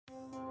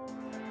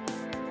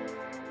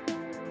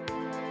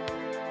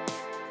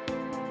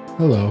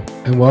Hello,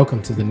 and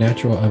welcome to the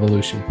Natural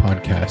Evolution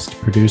podcast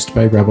produced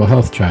by Rebel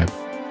Health Tribe.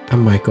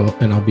 I'm Michael,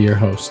 and I'll be your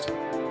host.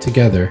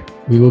 Together,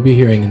 we will be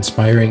hearing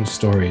inspiring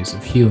stories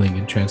of healing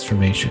and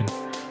transformation,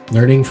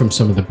 learning from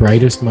some of the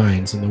brightest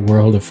minds in the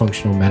world of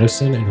functional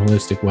medicine and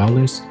holistic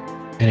wellness,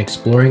 and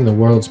exploring the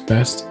world's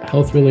best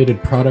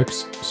health-related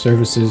products,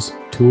 services,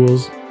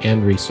 tools,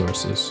 and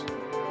resources.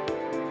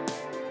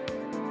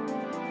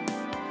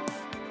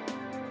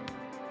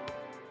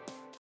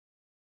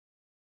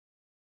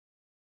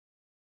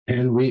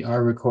 And we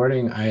are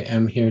recording. I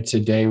am here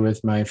today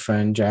with my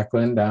friend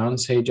Jaclyn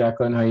Downs. Hey,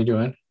 Jaclyn, how you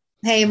doing?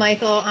 Hey,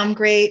 Michael, I'm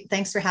great.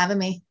 Thanks for having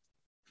me.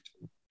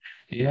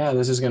 Yeah,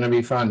 this is going to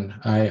be fun.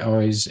 I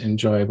always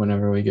enjoy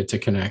whenever we get to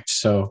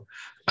connect.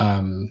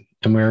 And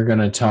we're going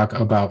to talk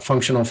about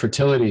functional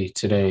fertility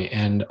today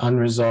and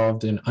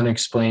unresolved and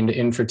unexplained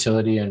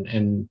infertility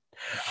and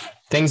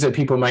things that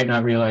people might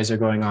not realize are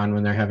going on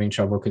when they're having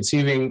trouble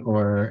conceiving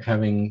or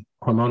having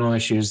hormonal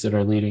issues that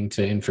are leading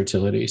to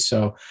infertility.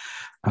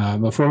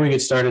 Before we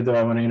get started, though,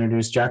 I want to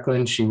introduce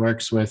Jaclyn. She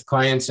works with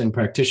clients and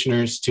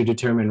practitioners to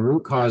determine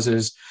root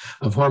causes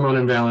of hormone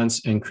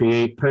imbalance and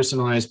create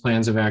personalized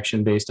plans of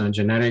action based on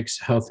genetics,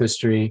 health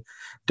history,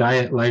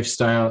 diet,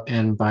 lifestyle,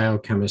 and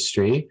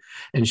biochemistry.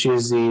 And she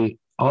is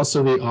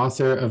also the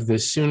author of the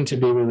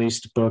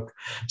soon-to-be-released book,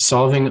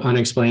 Solving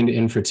Unexplained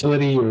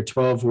Infertility, Your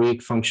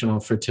 12-Week Functional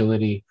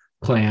Fertility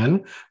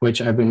Plan,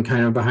 which I've been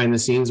kind of behind the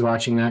scenes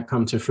watching that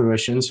come to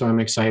fruition. So I'm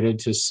excited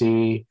to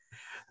see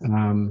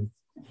the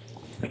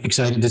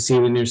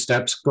new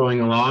steps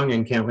going along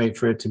and can't wait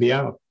for it to be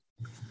out.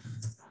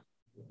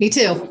 Me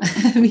too.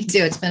 Me too.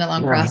 It's been a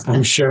long process.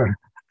 I'm sure.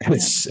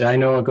 I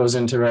know what goes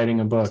into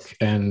writing a book,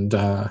 and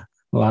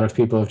a lot of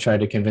people have tried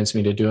to convince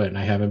me to do it, and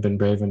I haven't been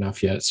brave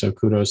enough yet. So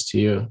kudos to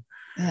you.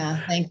 Yeah,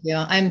 thank you.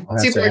 I'm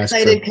super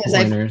excited because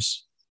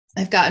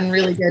I've gotten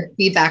really good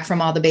feedback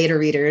from all the beta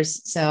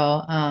readers.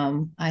 So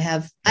I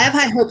have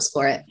high hopes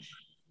for it.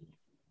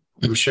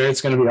 I'm sure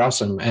it's going to be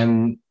awesome.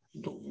 And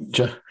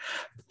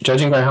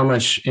judging by how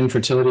much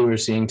infertility we're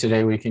seeing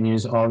today, we can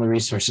use all the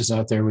resources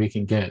out there we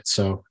can get.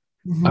 So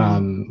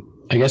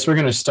I guess we're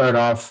going to start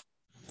off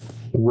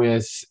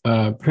with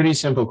a pretty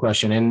simple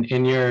question.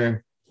 In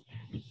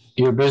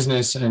your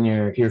business and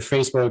your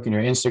Facebook and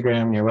your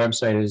Instagram and your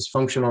website is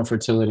Functional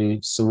Fertility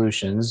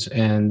Solutions,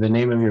 and the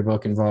name of your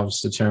book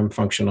involves the term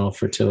functional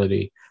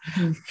fertility.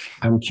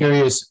 I'm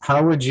curious,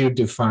 how would you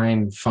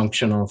define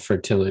functional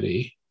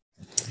fertility?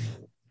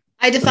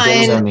 I define what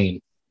does that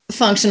mean?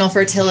 Functional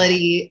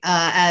fertility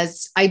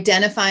as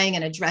identifying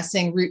and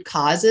addressing root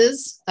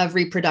causes of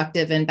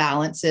reproductive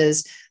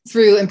imbalances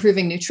through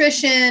improving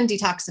nutrition,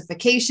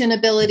 detoxification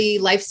ability,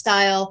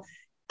 lifestyle,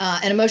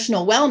 and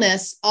emotional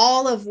wellness,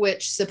 all of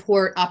which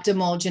support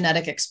optimal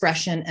genetic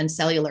expression and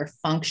cellular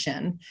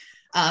function.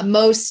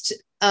 Most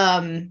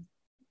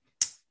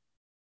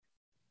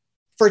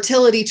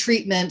fertility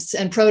treatments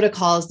and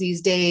protocols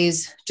these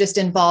days just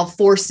involve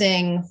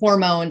forcing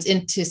hormones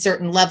into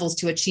certain levels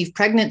to achieve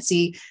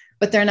pregnancy,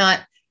 but they're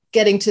not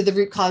getting to the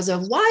root cause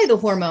of why the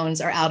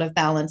hormones are out of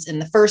balance in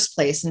the first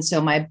place. And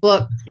so my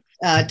book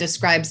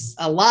describes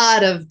a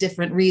lot of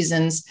different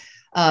reasons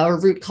or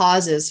root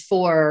causes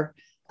for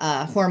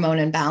hormone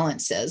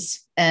imbalances.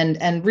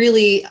 And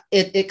really,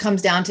 it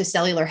comes down to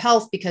cellular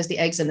health, because the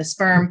eggs and the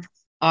sperm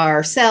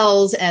are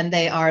cells, and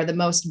they are the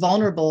most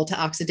vulnerable to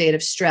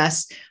oxidative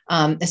stress,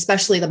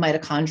 especially the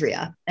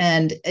mitochondria.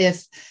 And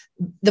if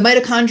the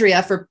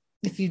mitochondria,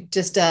 if you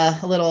just a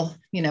little,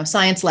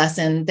 science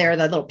lesson, they're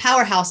the little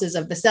powerhouses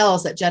of the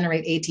cells that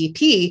generate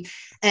ATP.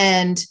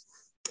 And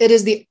it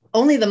is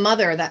only the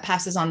mother that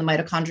passes on the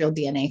mitochondrial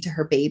DNA to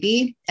her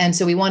baby. And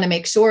so we want to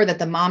make sure that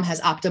the mom has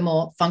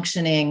optimal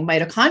functioning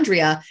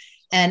mitochondria.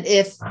 And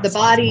if the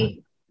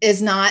body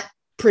is not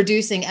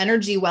producing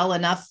energy well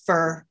enough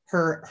for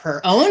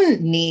her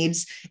own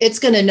needs, it's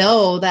going to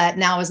know that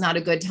now is not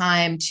a good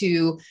time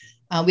to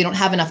we don't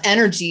have enough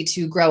energy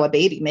to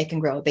make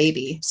and grow a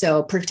baby.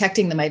 So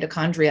protecting the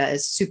mitochondria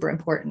is super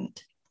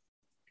important.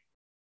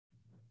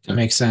 That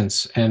makes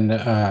sense. And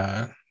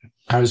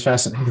I was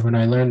fascinated when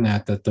I learned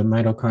that the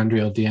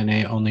mitochondrial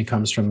DNA only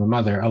comes from the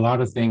mother. A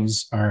lot of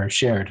things are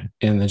shared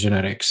in the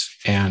genetics,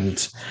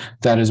 and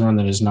that is one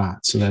that is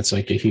not. So that's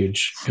like a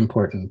huge,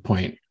 important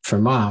point for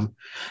mom.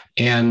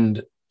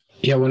 And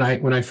yeah, when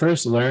I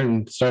first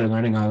started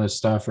learning all this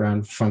stuff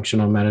around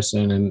functional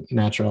medicine and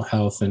natural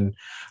health and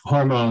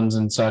hormones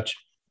and such,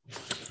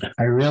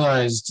 I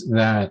realized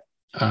that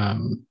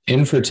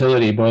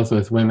infertility, both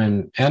with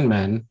women and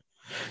men,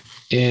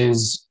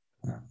 is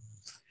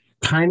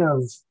kind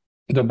of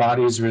the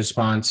body's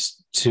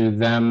response to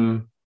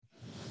them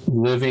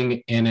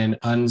living in an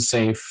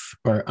unsafe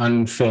or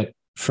unfit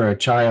for a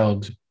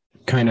child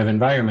kind of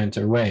environment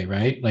or way,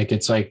 right? Like,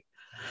 it's like,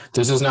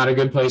 this is not a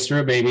good place for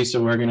a baby,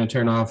 so we're going to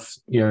turn off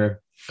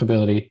your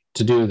ability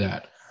to do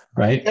that,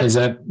 right?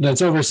 Yep.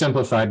 That's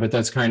oversimplified, but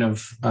that's kind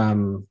of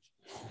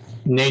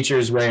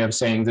nature's way of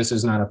saying this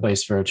is not a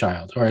place for a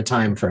child, or a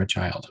time for a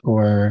child,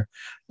 or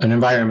an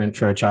environment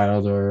for a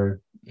child, or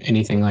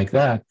anything like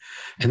that.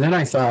 And then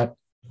I thought,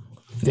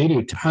 they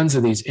do tons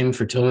of these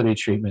infertility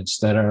treatments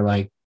that are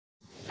like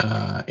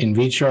in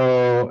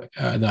vitro,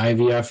 the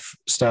IVF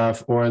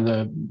stuff, or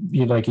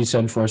like you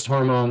said, forced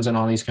hormones and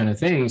all these kind of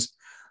things.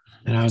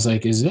 And I was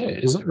like, is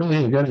it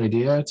really a good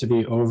idea to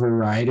be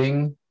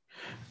overriding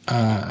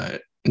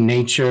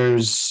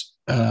nature's,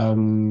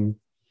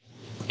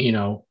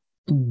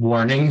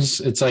 warnings?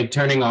 It's like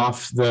turning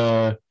off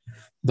the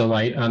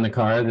light on the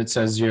car that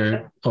says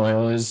your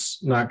oil is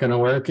not going to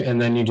work,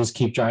 and then you just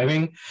keep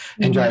driving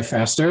and drive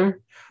faster.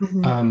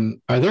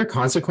 Are there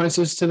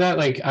consequences to that?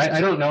 Like,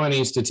 I don't know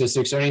any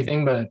statistics or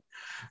anything, but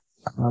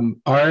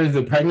are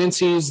the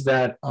pregnancies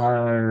that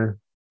are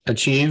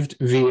achieved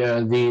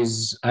via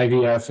these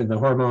IVF and the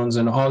hormones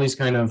and all these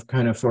kind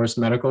of forced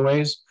medical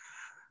ways,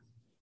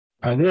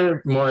 are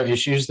there more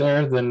issues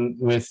there than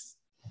with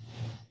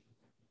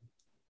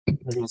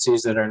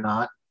pregnancies that are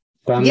not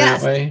done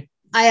that way?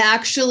 I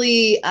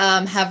actually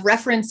have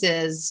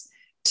references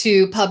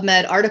to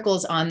PubMed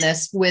articles on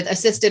this with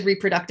assisted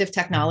reproductive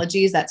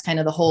technologies. That's kind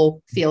of the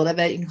whole field of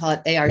it. You can call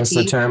it ART. That's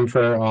the term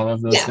for all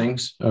of those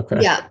things? Okay.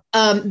 Yeah.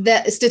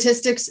 The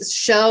statistics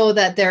show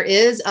that there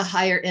is a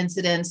higher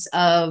incidence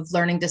of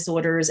learning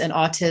disorders and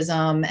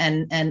autism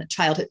and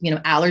childhood,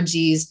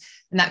 allergies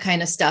and that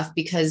kind of stuff,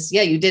 because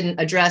you didn't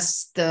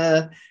address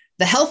the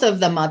health of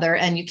the mother,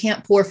 and you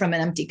can't pour from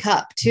an empty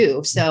cup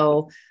too.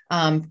 So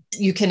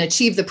you can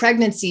achieve the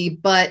pregnancy,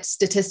 but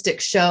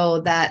statistics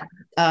show that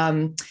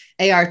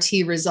ART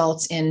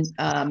results in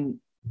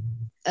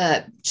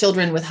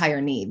children with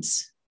higher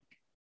needs.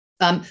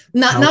 Not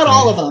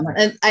all of them.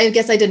 And I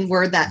guess I didn't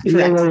word that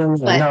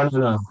correct.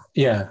 No.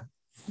 Yeah.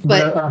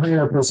 But a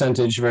higher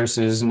percentage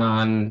versus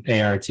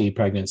non-ART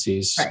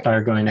pregnancies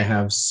are going to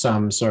have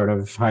some sort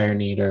of higher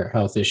need or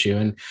health issue.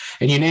 And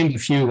you named a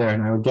few there,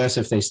 and I would guess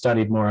if they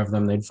studied more of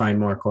them, they'd find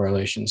more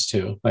correlations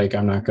too. Like,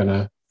 I'm not going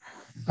to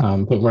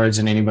put words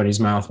in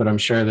anybody's mouth, but I'm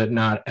sure that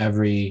not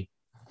every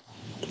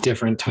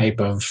different type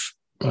of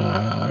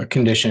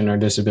condition or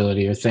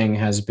disability or thing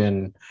has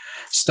been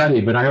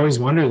studied. But I always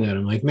wonder that.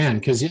 I'm like, man,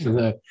 because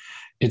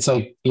it's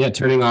like,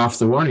 turning off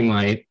the warning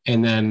light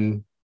and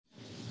then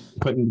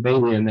putting the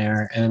baby in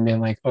there and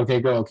being like, okay,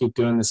 go, keep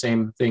doing the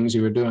same things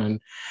you were doing,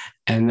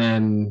 and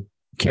then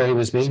carry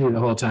this baby the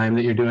whole time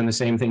that you're doing the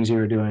same things you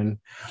were doing.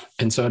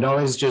 And so it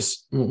always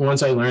just,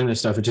 once I learned this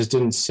stuff, it just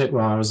didn't sit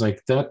well. I was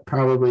like, that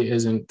probably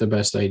isn't the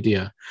best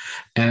idea.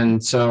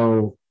 And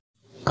so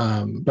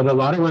but a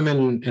lot of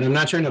women, and I'm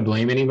not trying to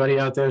blame anybody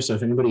out there, so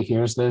if anybody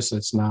hears this,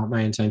 that's not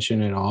my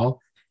intention at all,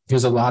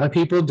 because a lot of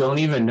people don't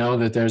even know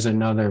that there's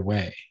another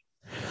way.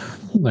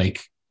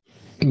 Like,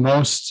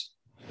 most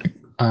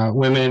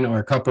women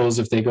or couples,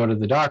 if they go to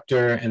the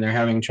doctor and they're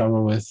having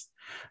trouble with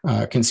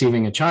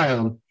conceiving a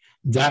child,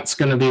 that's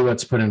going to be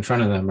what's put in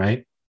front of them,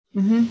 right?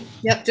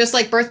 Yep. Just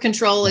like birth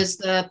control is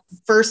the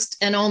first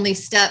and only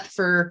step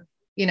for,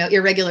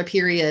 irregular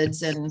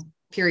periods and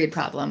period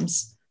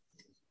problems.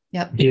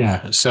 Yep.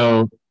 Yeah.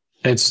 So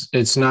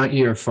it's not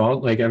your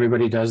fault. Like,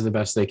 everybody does the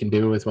best they can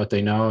do with what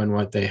they know and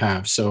what they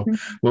have. So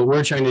what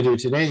we're trying to do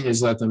today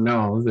is let them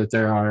know that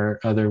there are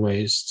other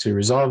ways to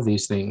resolve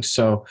these things.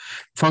 So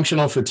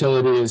functional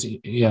fertility is,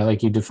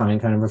 like you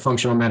defined, kind of a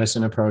functional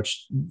medicine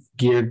approach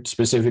geared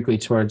specifically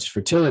towards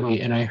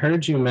fertility. And I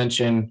heard you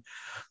mention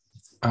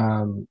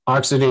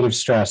oxidative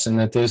stress, and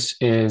that this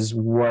is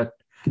what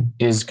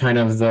is kind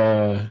of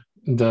the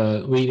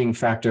leading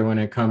factor when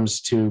it comes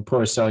to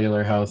poor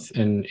cellular health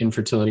and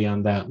infertility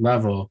on that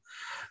level.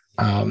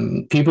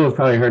 People have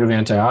probably heard of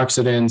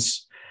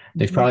antioxidants.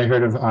 They've probably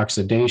heard of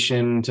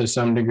oxidation to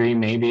some degree,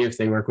 maybe if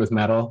they work with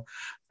metal.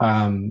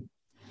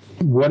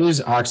 What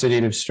is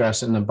oxidative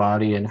stress in the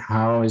body, and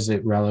how is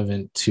it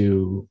relevant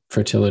to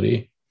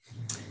fertility?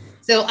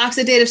 So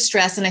oxidative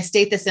stress, and I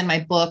state this in my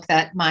book,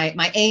 that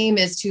my aim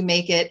is to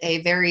make it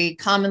a very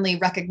commonly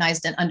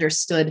recognized and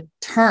understood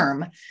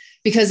term,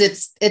 because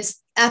it's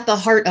at the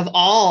heart of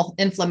all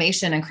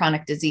inflammation and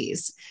chronic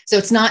disease. So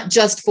it's not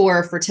just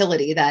for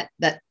fertility that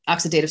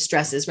oxidative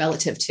stress is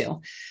relative to.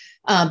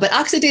 But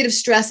oxidative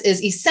stress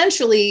is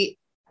essentially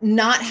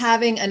not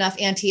having enough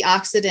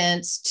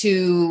antioxidants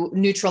to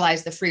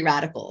neutralize the free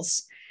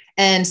radicals.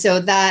 And so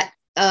that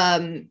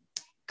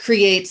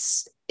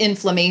creates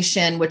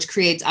inflammation, which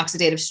creates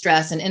oxidative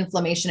stress, and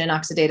inflammation and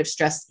oxidative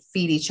stress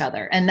feed each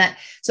other.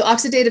 So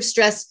oxidative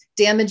stress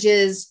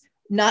damages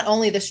not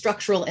only the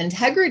structural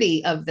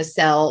integrity of the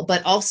cell,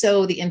 but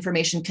also the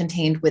information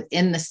contained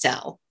within the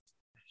cell.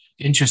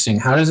 Interesting.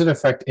 How does it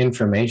affect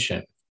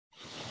information?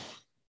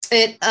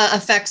 It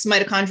affects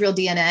mitochondrial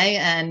DNA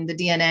and the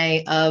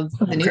DNA of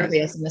the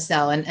nucleus in the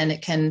cell, and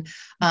it can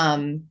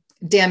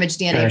damage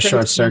DNA.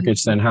 Short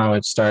circuits then how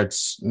it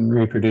starts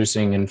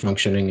reproducing and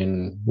functioning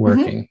and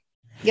working.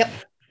 Yep.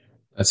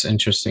 That's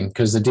interesting,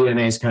 because the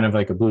DNA is kind of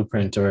like a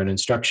blueprint or an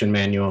instruction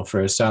manual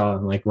for a cell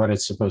and like what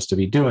it's supposed to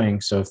be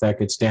doing. So if that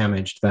gets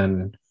damaged,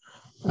 then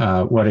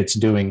what it's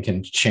doing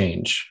can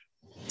change.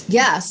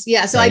 Yes.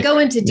 Yeah. So right? I go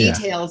into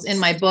details in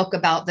my book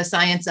about the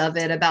science of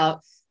it, about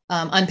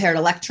unpaired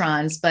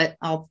electrons, but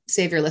I'll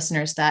save your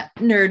listeners that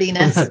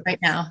nerdiness right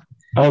now.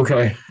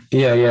 Okay.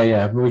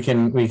 Yeah. We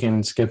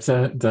can skip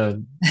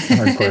the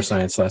hardcore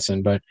science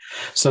lesson, but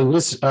so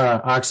this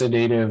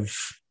oxidative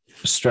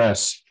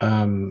stress,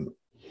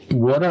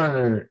 what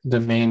are the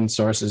main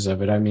sources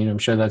of it? I mean, I'm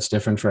sure that's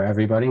different for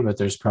everybody, but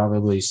there's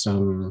probably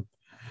some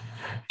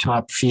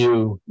top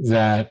few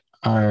that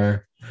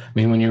are, I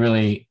mean, when you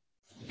really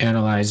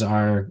analyze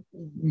our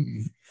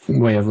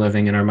way of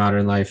living in our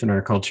modern life and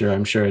our culture,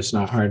 I'm sure it's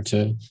not hard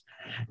to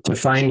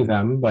find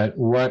them, but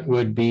what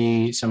would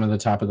be some of the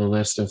top of the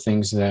list of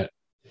things that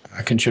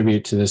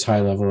contribute to this high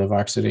level of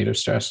oxidative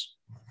stress?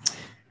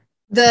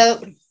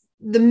 The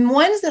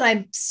ones that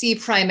I see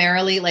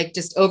primarily, like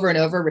just over and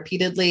over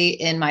repeatedly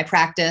in my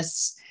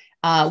practice,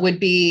 would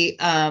be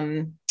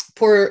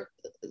poor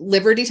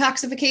liver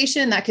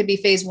detoxification. That could be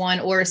phase 1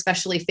 or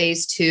especially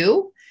phase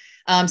 2.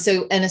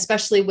 And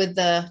especially with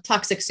the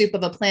toxic soup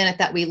of a planet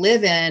that we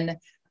live in,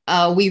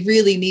 we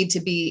really need to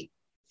be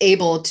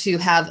able to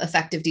have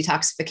effective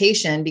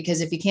detoxification,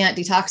 because if you can't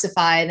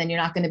detoxify, then you're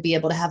not going to be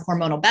able to have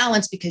hormonal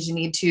balance, because you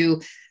need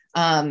to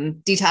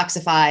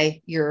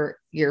detoxify your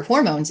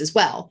hormones as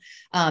well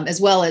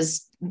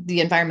as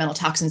the environmental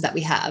toxins that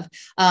we have.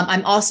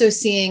 I'm also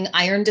seeing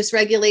iron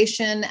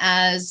dysregulation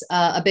as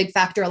a big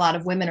factor. A lot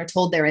of women are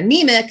told they're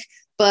anemic,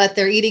 but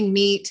they're eating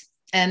meat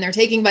and they're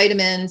taking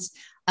vitamins.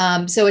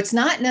 So it's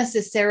not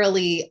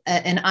necessarily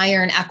an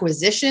iron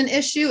acquisition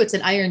issue. It's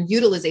an iron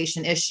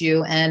utilization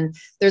issue. And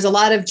there's a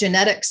lot of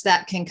genetics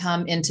that can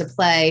come into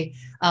play,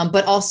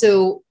 but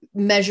also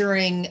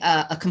measuring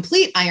a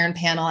complete iron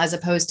panel as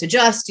opposed to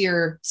just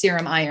your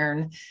serum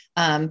iron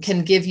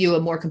can give you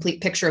a more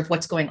complete picture of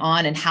what's going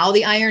on and how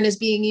the iron is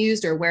being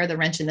used or where the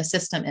wrench in the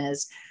system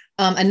is.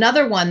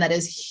 Another one that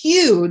is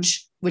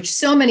huge, which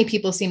so many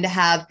people seem to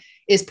have,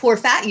 is poor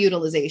fat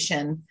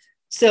utilization.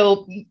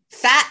 So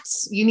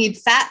fats, you need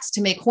fats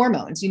to make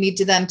hormones. You need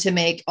them to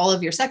make all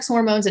of your sex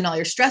hormones and all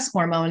your stress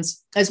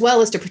hormones, as well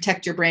as to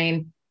protect your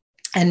brain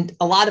and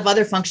a lot of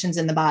other functions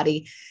in the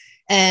body.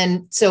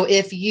 And so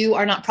if you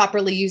are not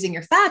properly using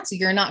your fats,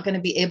 you're not going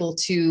to be able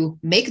to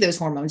make those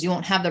hormones. You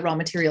won't have the raw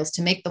materials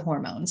to make the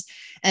hormones.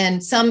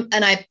 And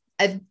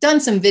I've done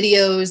some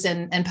videos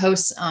and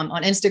posts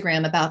on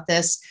Instagram about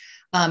this.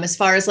 As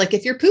far as like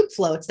if your poop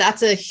floats,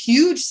 that's a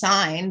huge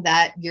sign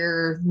that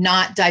you're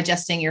not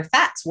digesting your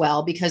fats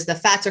well, because the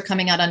fats are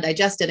coming out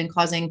undigested and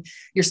causing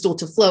your stool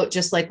to float,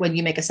 just like when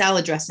you make a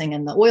salad dressing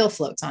and the oil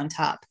floats on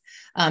top.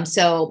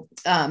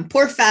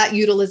 Poor fat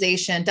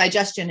utilization,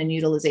 digestion and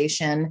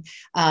utilization,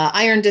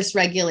 iron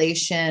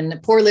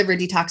dysregulation, poor liver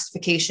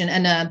detoxification.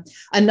 And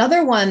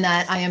another one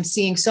that I am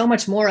seeing so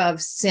much more of,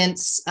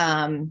 since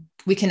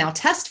we can now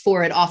test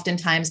for it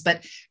oftentimes,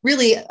 but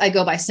really I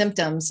go by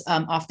symptoms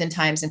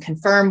oftentimes and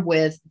confirm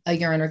with a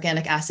urine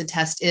organic acid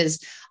test,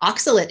 is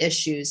oxalate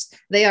issues.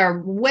 They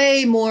are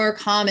way more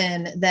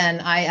common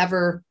than I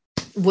ever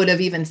would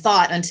have even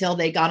thought until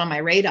they got on my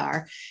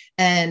radar.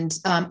 And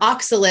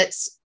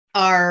oxalates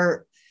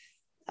are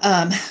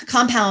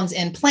compounds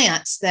in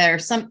plants. They're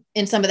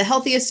in some of the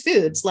healthiest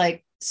foods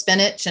like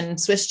spinach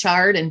and Swiss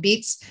chard and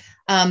beets.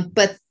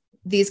 But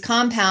these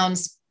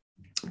compounds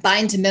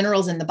bind to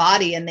minerals in the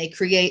body, and they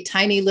create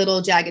tiny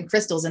little jagged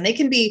crystals, and they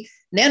can be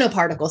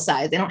nanoparticle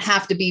size. They don't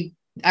have to be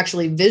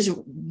actually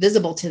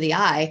visible to the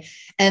eye.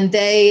 And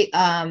they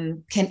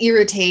can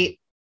irritate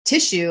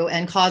tissue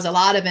and cause a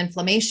lot of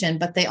inflammation,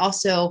 but they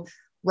also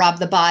rob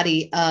the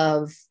body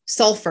of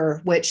sulfur,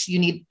 which you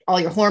need all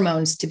your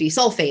hormones to be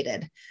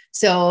sulfated.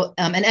 So,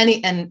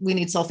 and we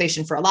need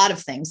sulfation for a lot of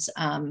things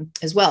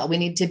as well. We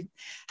need to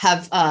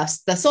have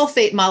the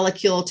sulfate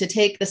molecule to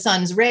take the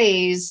sun's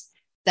rays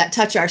that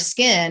touch our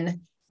skin.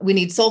 We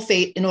need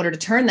sulfate in order to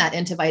turn that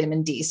into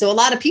vitamin D. So a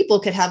lot of people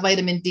could have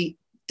vitamin D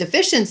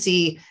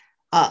deficiency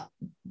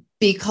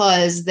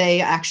because they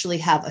actually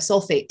have a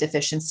sulfate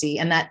deficiency.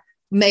 And that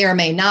may or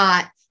may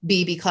not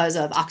be because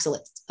of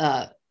oxalates.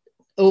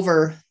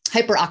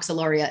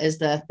 Hyperoxaluria is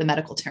the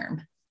medical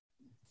term.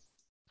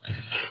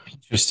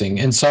 Interesting.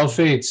 And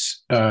sulfates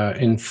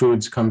in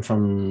foods come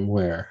from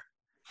where?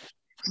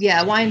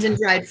 Yeah, wines and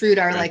dried fruit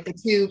are like the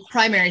two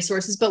primary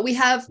sources, but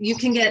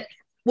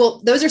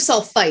those are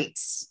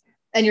sulfites,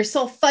 and your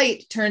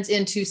sulfite turns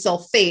into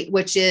sulfate,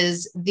 which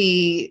is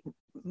the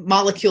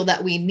molecule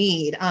that we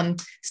need.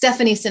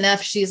 Stephanie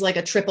Seneff, she's like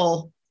a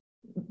triple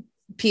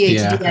PhD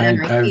at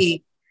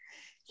MIT.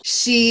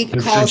 She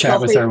calls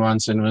chat with her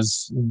once and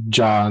was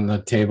jaw on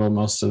the table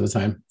most of the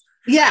time.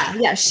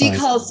 Yeah. She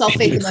calls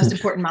sulfate the most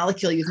important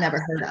molecule you've never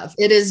heard of.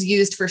 It is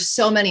used for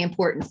so many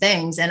important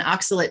things, and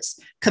oxalates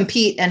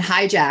compete and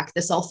hijack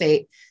the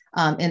sulfate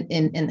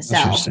in the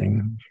cell.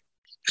 Interesting.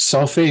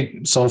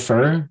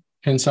 Sulfur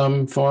in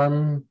some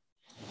form?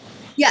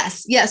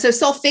 Yes. Yeah. So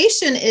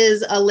sulfation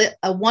is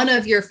one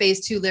of your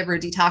phase 2 liver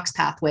detox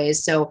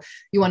pathways. So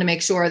you want to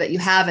make sure that you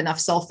have enough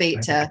sulfate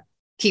to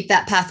keep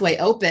that pathway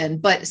open.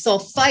 But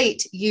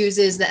sulfite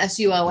uses the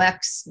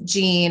SUOX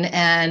gene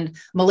and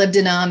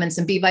molybdenum and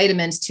some B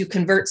vitamins to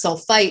convert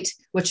sulfite,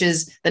 which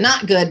is the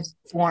not good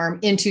form,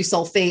 into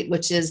sulfate,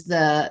 which is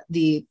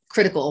the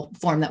critical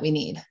form that we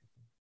need.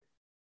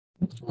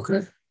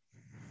 Okay.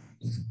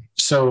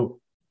 So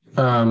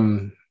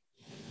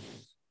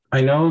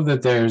I know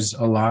that there's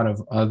a lot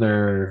of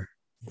other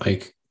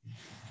like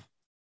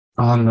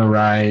on the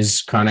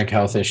rise chronic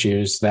health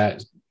issues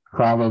that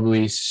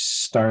probably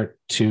start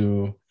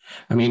to,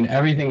 I mean,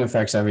 everything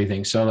affects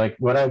everything. So like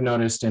what I've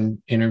noticed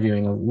in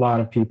interviewing a lot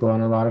of people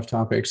on a lot of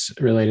topics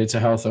related to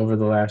health over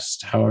the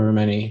last however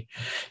many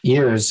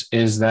years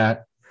is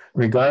that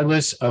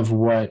regardless of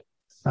what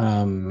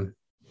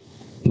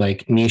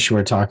like niche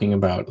we're talking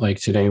about, like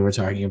today we're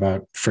talking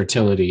about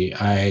fertility.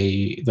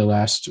 The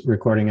last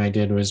recording I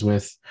did was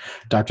with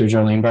Dr.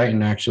 Jaclyn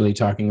Brighton, actually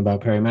talking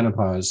about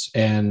perimenopause,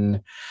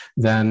 and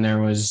then there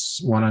was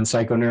one on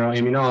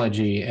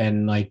psychoneuroimmunology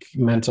and like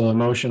mental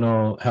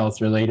emotional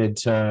health related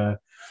to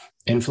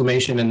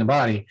inflammation in the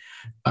body.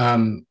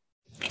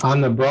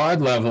 On the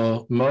broad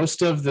level,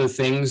 most of the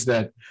things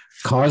that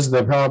cause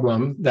the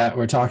problem that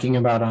we're talking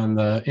about on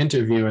the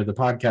interview or the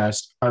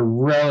podcast are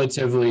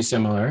relatively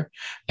similar.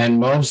 And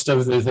most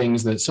of the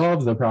things that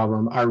solve the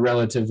problem are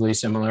relatively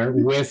similar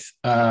with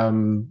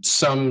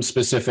some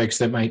specifics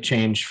that might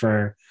change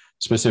for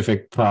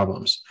specific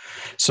problems.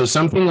 So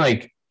something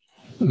like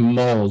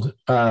mold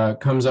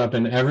comes up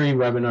in every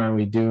webinar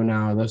we do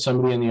now. That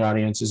somebody in the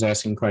audience is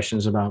asking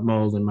questions about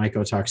mold and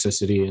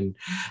mycotoxicity. And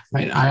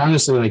I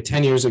honestly, like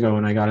 10 years ago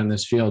when I got in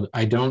this field,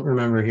 I don't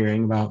remember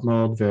hearing about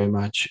mold very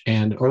much.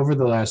 And over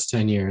the last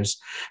 10 years,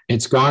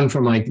 it's gone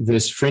from like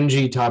this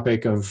fringy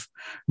topic of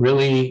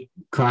really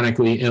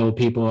chronically ill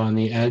people on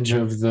the edge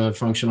of the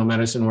functional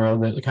medicine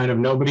world that kind of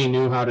nobody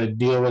knew how to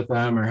deal with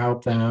them or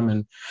help them.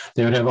 And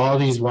they would have all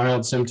these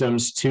wild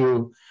symptoms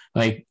to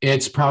like,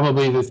 it's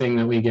probably the thing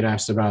that we get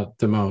asked about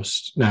the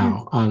most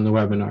now on the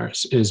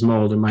webinars is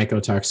mold and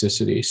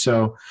mycotoxicity.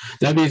 So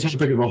that'd be a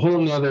topic of a whole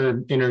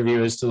nother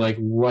interview as to like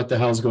what the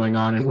hell's going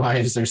on and why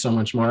is there so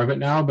much more of it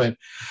now. But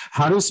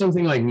how does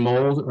something like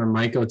mold or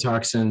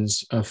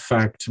mycotoxins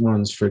affect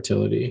one's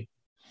fertility?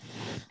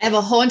 I have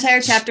a whole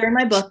entire chapter in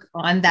my book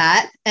on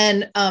that.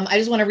 And I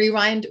just want to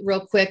rewind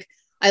real quick.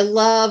 I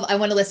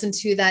want to listen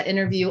to that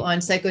interview on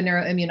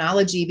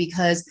psychoneuroimmunology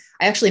because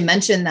I actually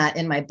mentioned that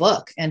in my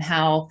book and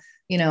how,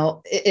 you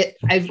know,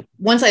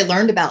 once I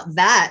learned about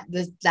that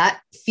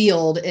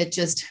field, it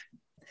just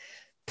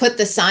put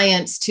the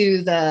science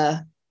to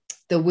the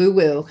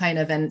woo-woo kind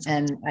of, and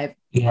I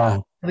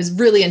was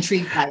really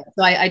intrigued by it.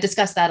 So I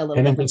discussed that a little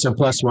bit. I think it's a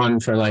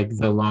 +1 for like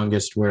the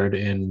longest word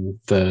in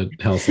the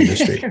health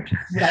industry.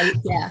 Right.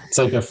 Yeah. It's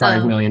like a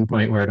 5 million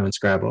point word on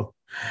Scrabble.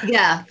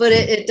 Yeah, but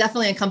it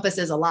definitely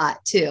encompasses a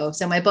lot too.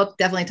 So my book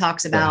definitely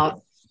talks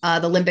about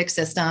the limbic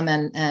system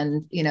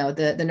and you know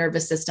the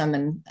nervous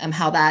system and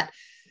how that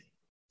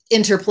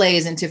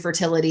interplays into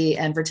fertility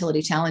and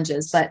fertility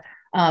challenges. But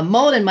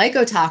mold and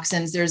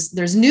mycotoxins,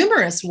 there's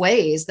numerous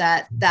ways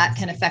that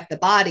can affect the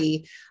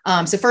body.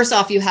 So first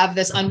off, you have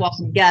this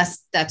unwelcome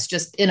guest that's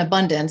just in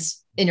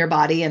abundance in your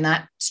body, and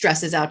that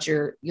stresses out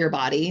your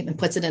body and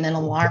puts it in an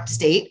alarm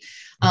state.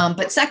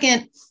 But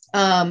second,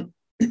 certain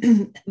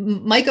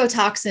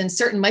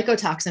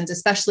mycotoxins,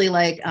 especially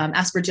like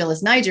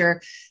Aspergillus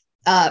niger,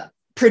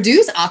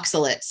 produce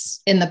oxalates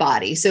in the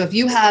body. So if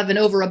you have an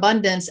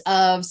overabundance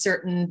of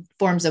certain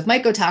forms of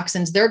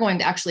mycotoxins, they're going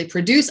to actually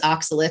produce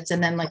oxalates.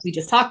 And then, like we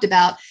just talked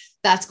about,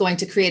 that's going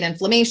to create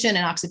inflammation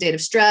and oxidative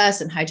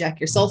stress and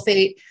hijack your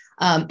sulfate.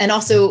 And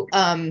also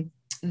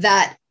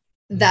that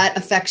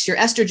affects your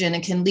estrogen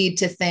and can lead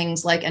to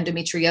things like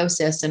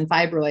endometriosis and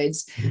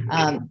fibroids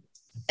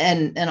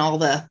and all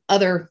the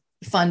other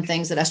fun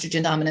things that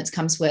estrogen dominance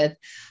comes with.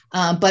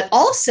 But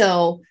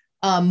also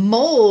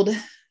mold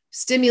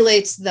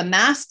stimulates the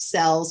mast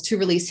cells to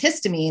release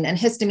histamine, and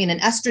histamine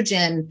and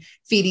estrogen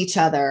feed each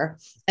other.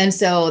 And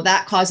so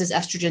that causes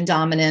estrogen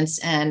dominance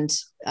and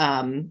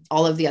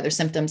all of the other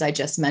symptoms I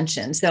just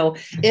mentioned. So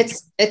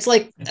it's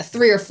like a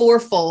 3 or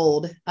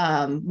 4-fold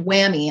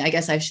whammy, I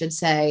guess I should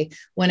say,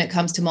 when it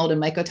comes to mold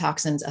and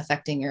mycotoxins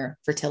affecting your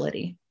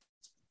fertility.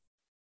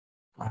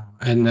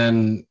 And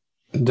then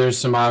there's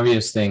some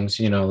obvious things,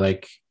 you know,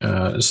 like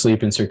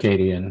sleep and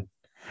circadian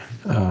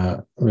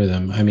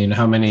rhythm. I mean,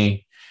 how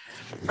many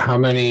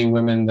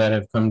women that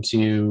have come to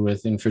you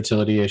with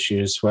infertility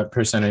issues, what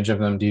percentage of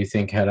them do you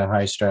think had a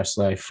high stress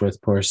life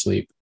with poor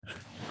sleep?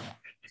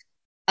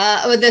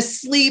 The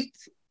sleep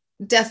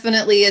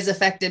definitely is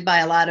affected by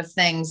a lot of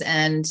things.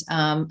 And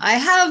I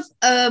have,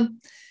 I'm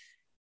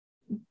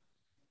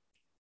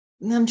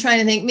trying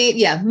to think,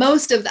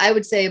 I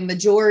would say a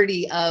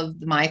majority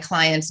of my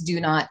clients do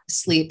not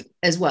sleep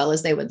as well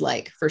as they would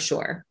like, for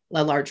sure,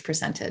 a large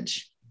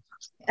percentage.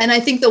 And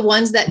I think the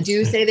ones that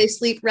do say they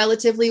sleep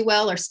relatively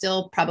well are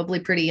still probably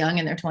pretty young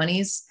in their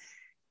 20s.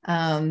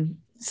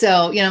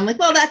 So, you know, I'm like,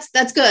 well,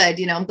 that's good.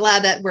 You know, I'm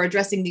glad that we're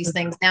addressing these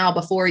things now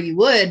before you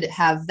would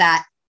have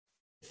that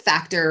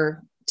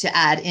factor to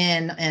add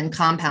in and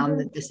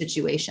compound the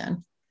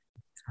situation.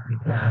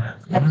 I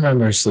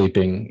remember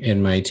sleeping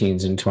in my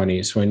teens and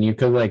 20s when you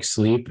could like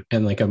sleep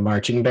and like a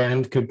marching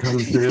band could come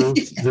through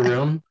the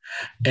room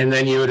and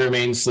then you would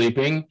remain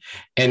sleeping.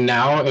 And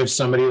now if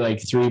somebody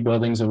like 3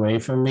 buildings away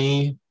from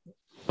me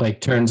like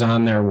turns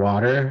on their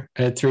water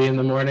at 3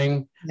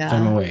 a.m,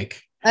 I'm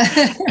awake.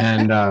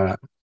 And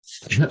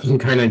I'm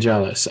kind of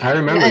jealous. I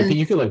remember And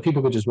you could like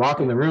people could just walk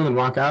in the room and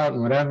walk out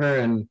and whatever.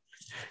 And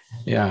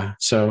yeah.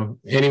 So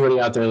anybody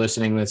out there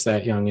listening that's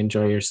that young,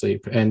 enjoy your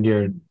sleep and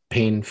your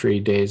pain-free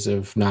days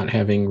of not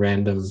having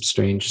random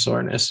strange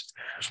soreness.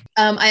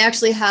 I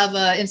actually have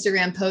an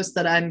Instagram post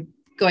that I'm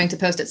going to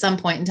post at some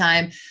point in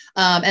time.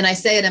 And I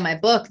say it in my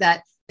book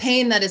that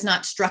pain that is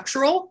not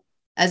structural,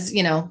 as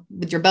you know,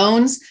 with your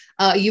bones,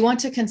 you want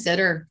to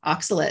consider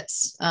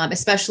oxalates,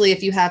 especially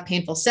if you have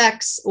painful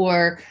sex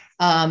or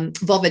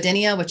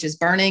vulvodynia, which is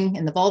burning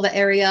in the vulva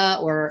area,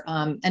 or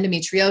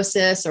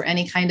endometriosis, or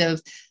any kind of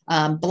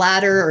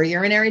bladder or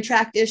urinary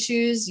tract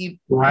issues.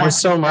 Why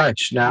so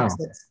much now?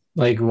 Oxalates.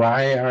 Like,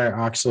 why are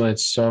oxalates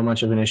so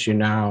much of an issue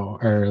now?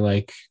 Or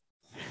like,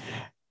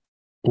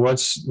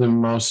 what's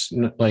most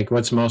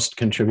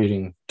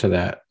contributing to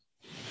that?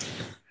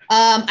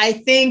 I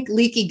think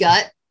leaky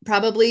gut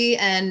probably,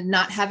 and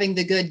not having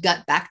the good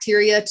gut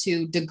bacteria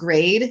to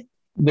degrade.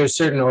 There's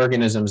certain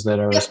organisms that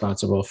are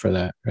responsible for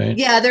that, right?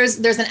 Yeah, there's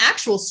an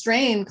actual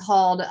strain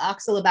called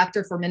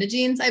Oxalobacter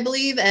formigenes, I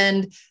believe,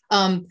 and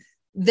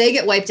they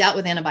get wiped out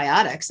with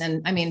antibiotics.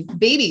 And I mean,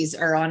 babies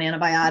are on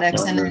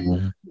antibiotics,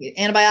 and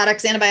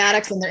antibiotics, and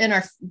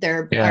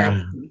they're in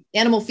our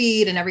animal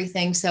feed and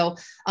everything. So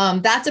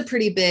that's a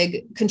pretty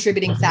big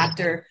contributing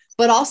factor.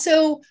 But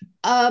also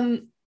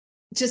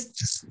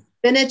just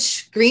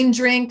spinach, green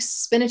drinks,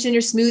 spinach in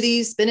your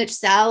smoothies, spinach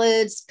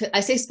salads. I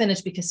say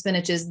spinach because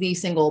spinach is the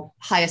single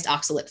highest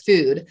oxalate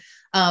food.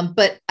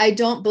 But I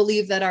don't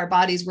believe that our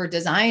bodies were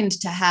designed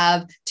to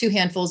have 2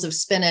 handfuls of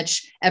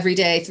spinach every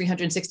day,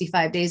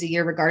 365 days a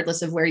year,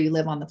 regardless of where you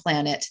live on the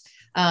planet.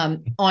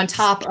 On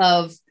top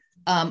of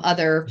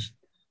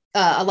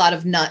a lot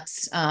of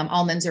nuts.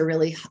 Almonds are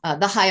really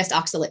the highest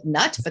oxalate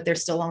nut, but they're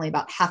still only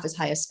about half as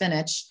high as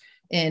spinach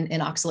in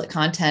oxalate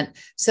content.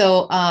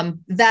 So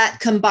that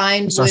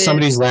combined with...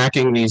 somebody's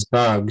lacking these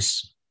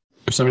bugs.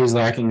 If somebody's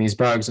lacking these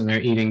bugs and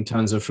they're eating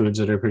tons of foods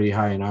that are pretty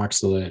high in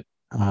oxalate,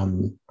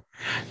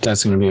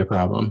 that's going to be a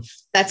problem.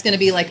 That's going to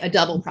be like a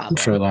double problem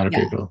for a lot of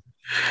people.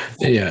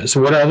 Yeah.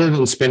 So what other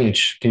than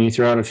spinach? Can you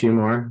throw out a few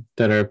more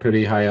that are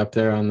pretty high up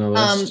there on the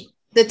list?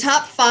 The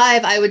top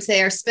 5, I would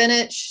say, are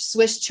spinach,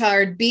 Swiss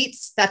chard,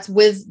 beets. That's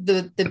with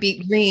the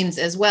beet greens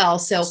as well.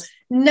 So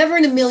never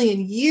in a million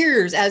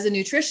years as a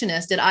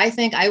nutritionist did I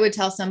think I would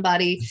tell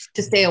somebody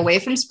to stay away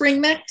from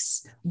spring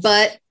mix,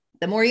 but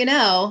the more you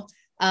know,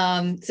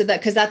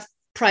 because that's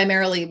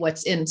primarily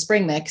what's in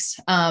spring mix.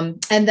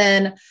 And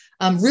then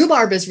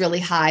rhubarb is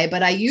really high,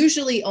 but I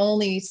usually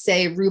only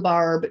say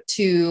rhubarb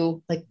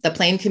to like the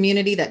plain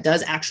community that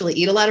does actually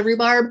eat a lot of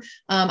rhubarb.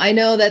 I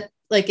know that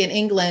like in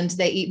England,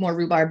 they eat more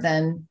rhubarb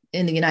than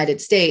in the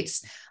United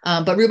States,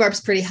 but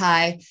rhubarb's pretty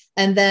high.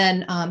 And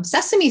then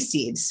sesame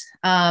seeds.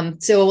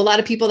 So a lot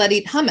of people that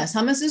eat hummus.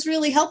 Hummus is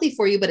really healthy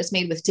for you, but it's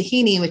made with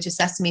tahini, which is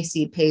sesame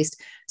seed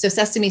paste. So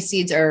sesame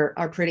seeds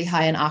are pretty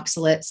high in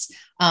oxalates.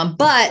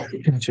 But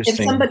if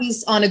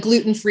somebody's on a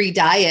gluten-free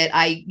diet,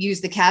 I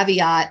use the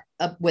caveat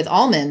with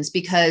almonds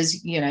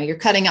because, you know, you're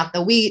cutting out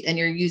the wheat and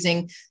you're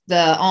using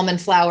the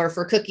almond flour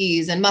for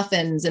cookies and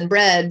muffins and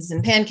breads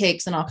and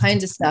pancakes and all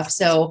kinds of stuff.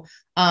 So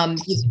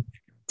you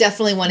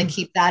definitely want to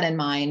keep that in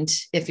mind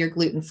if you're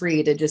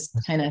gluten-free, to just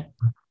kind of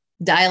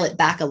dial it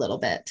back a little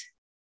bit.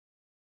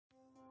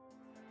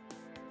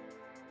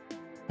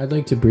 I'd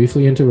like to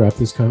briefly interrupt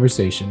this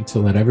conversation to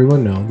let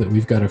everyone know that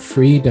we've got a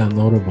free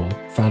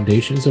downloadable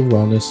Foundations of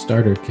Wellness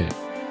Starter Kit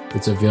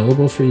that's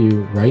available for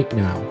you right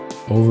now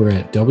over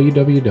at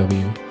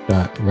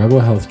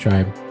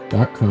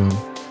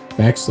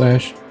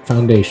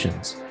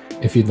www.rebelhealthtribe.com/foundations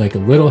if you'd like a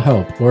little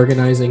help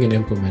organizing and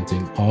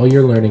implementing all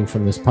you're learning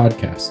from this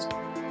podcast.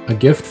 A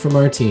gift from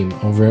our team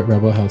over at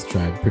Rebel Health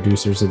Tribe,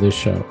 producers of this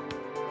show.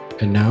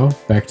 And now,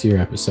 back to your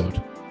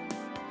episode.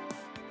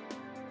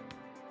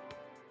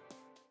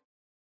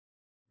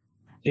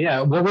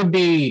 Yeah, what would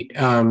be,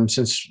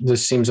 since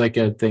this seems like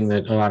a thing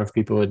that a lot of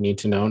people would need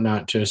to know,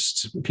 not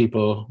just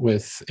people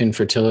with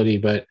infertility,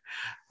 but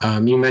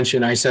you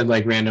mentioned, I said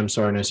like random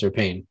soreness or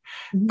pain.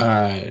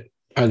 Mm-hmm.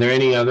 Are there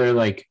any other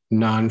like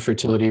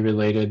non-fertility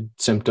related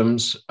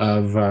symptoms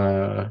of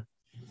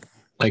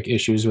like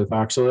issues with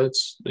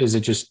oxalates? Is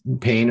it just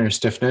pain or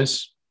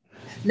stiffness?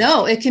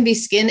 No, it can be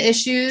skin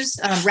issues,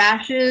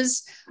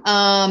 rashes,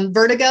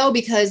 vertigo,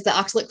 because the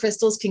oxalate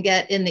crystals can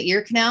get in the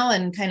ear canal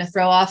and kind of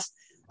throw off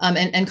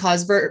and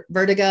cause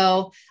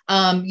vertigo.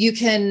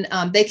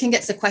 They can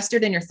get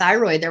sequestered in your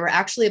thyroid. There were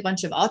actually a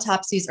bunch of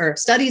autopsies or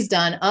studies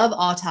done of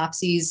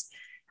autopsies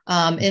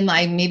in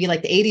maybe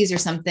like the 80s or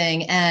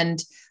something.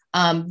 And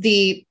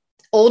the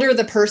older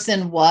the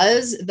person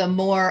was, the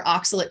more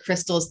oxalate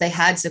crystals they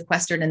had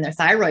sequestered in their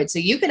thyroid. So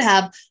you could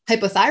have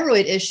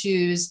hypothyroid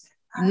issues,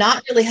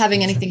 not really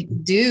having anything to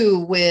do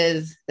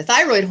with the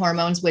thyroid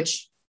hormones,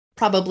 which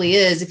probably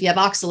is. If you have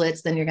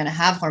oxalates, then you're going to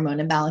have hormone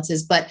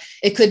imbalances, but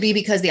it could be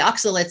because the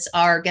oxalates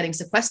are getting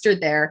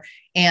sequestered there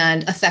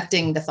and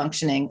affecting the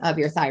functioning of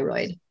your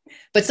thyroid.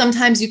 But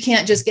sometimes you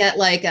can't just get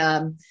like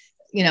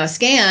a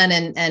scan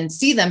and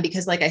see them,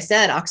 because like I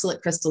said,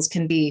 oxalate crystals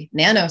can be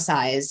nano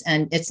size,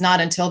 and it's not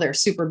until they're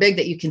super big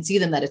that you can see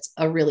them that it's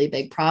a really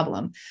big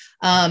problem.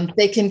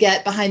 They can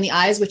get behind the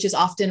eyes, which is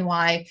often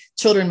why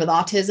children with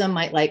autism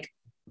might like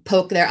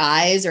poke their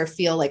eyes or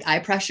feel like eye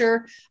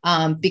pressure,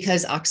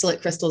 because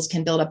oxalate crystals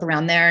can build up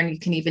around there, and you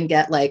can even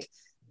get like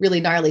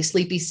really gnarly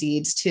sleepy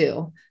seeds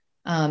too.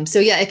 So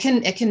yeah, they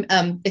can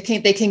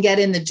get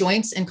in the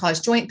joints and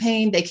cause joint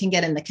pain. They can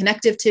get in the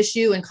connective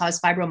tissue and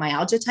cause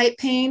fibromyalgia type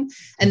pain,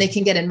 and they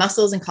can get in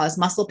muscles and cause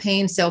muscle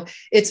pain. So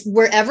it's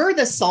wherever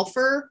the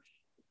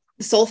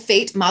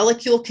sulfate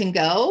molecule can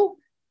go,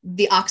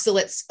 the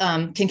oxalates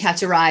can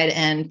catch a ride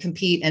and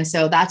compete. And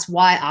so that's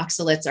why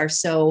oxalates are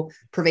so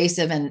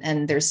pervasive,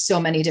 and there's so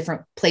many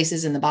different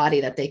places in the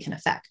body that they can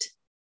affect.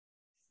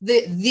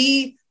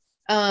 The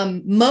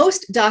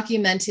most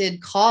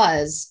documented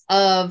cause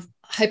of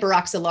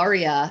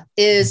hyperoxaluria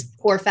is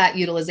poor fat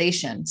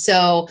utilization.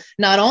 So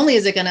not only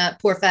is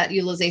poor fat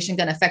utilization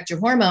going to affect your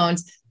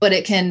hormones, but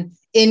it can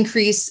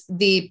increase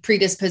the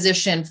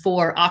predisposition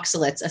for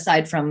oxalates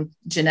aside from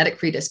genetic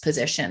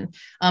predisposition.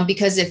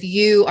 Because if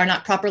you are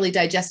not properly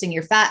digesting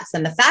your fats,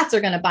 then the fats are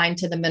going to bind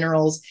to the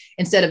minerals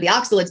instead of the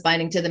oxalates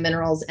binding to the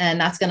minerals.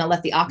 And that's going to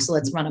let the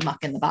oxalates run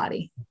amok in the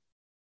body.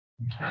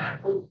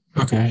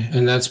 Okay.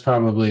 And that's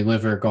probably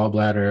liver,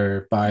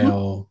 gallbladder,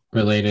 bile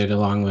related,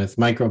 along with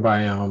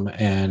microbiome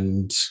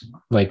and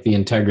like the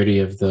integrity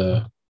of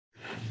the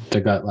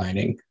gut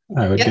lining,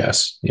 I would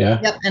guess. Yeah.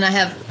 Yep. And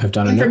I've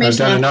done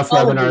enough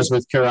webinars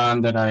with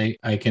Kiran that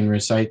I can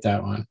recite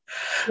that one.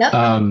 Yep.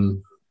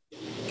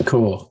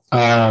 Cool.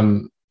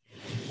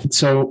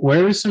 So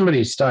where does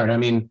somebody start? I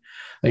mean,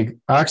 like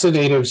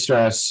oxidative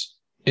stress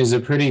is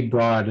a pretty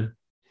broad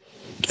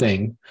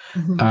thing.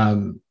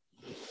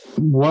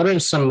 What are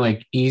some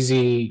like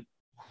easy,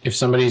 if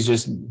somebody's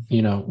just,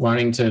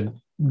 wanting to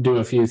do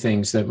a few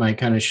things that might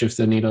kind of shift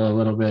the needle a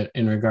little bit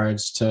in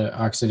regards to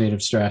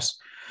oxidative stress,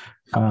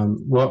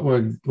 what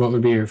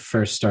would be your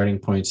first starting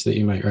points that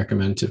you might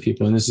recommend to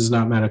people? And this is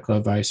not medical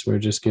advice. We're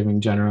just giving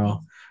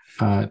general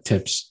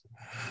tips.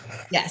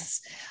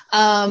 Yes.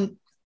 I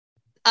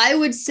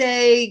would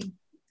say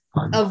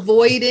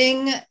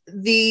avoiding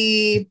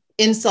the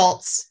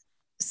insults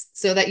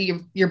so that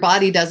your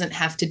body doesn't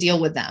have to deal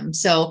with them.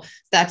 So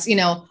that's,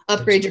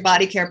 upgrade your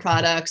body care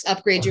products,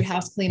 upgrade your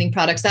house cleaning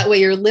products. That way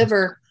your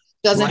liver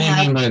doesn't have.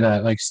 What do you mean by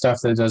that? Like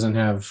stuff that doesn't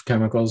have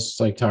chemicals,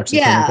 like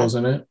toxic chemicals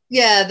in it?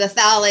 Yeah, the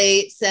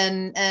phthalates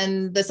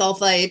and the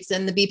sulfites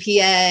and the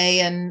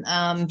BPA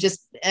and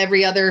just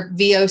every other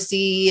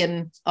VOC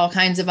and all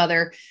kinds of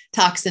other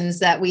toxins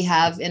that we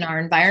have in our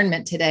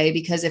environment today.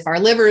 Because if our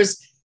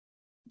liver's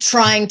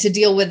trying to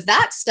deal with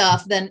that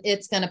stuff, then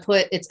it's going to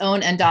put its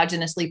own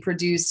endogenously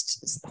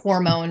produced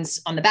hormones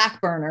on the back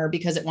burner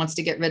because it wants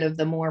to get rid of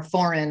the more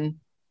foreign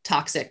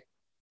toxic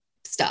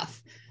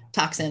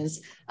toxins.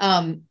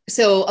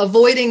 So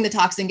avoiding the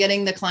toxin,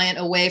 getting the client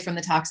away from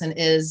the toxin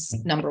is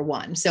number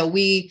one. So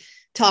we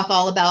talk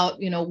all about,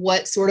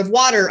 what sort of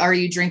water are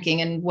you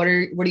drinking and what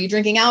are you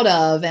drinking out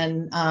of?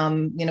 And,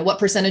 what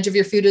percentage of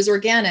your food is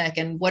organic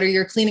and what are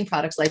your cleaning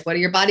products like? What are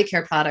your body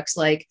care products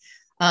like?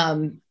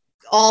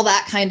 All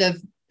that kind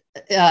of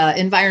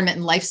environment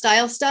and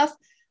lifestyle stuff,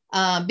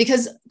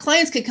 because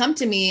clients could come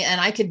to me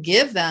and I could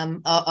give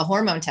them a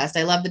hormone test.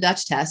 I love the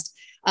Dutch test,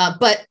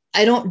 but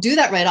I don't do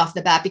that right off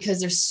the bat because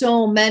there's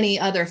so many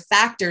other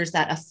factors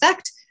that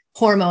affect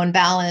hormone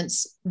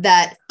balance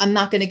that I'm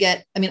not going to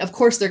get. I mean, of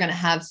course, they're going to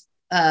have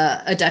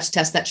a Dutch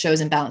test that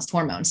shows imbalanced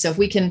hormones. So if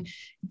we can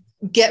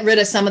get rid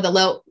of some of the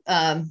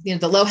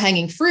the low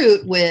hanging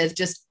fruit with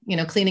just,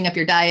 cleaning up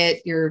your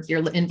diet, your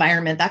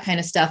environment, that kind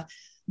of stuff,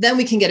 then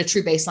we can get a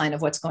true baseline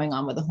of what's going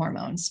on with the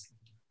hormones.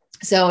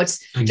 So it's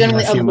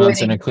generally a few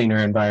months in a cleaner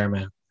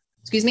environment.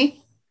 Excuse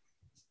me?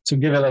 So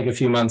give it like a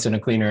few months in a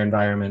cleaner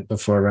environment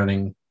before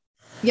running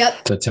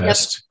the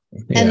test.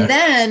 Yep. Yeah. And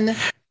then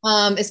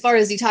as far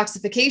as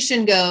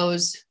detoxification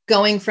goes,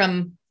 going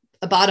from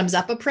a bottoms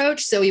up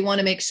approach. So you want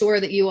to make sure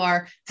that you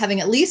are having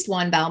at least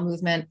one bowel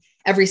movement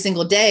every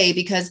single day,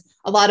 because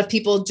a lot of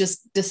people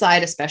just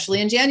decide,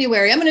 especially in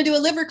January, I'm going to do a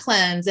liver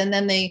cleanse. And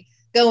then they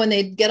go and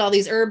they get all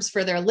these herbs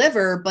for their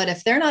liver. But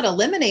if they're not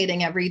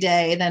eliminating every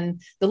day, then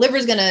the liver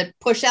is going to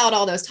push out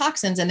all those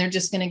toxins and they're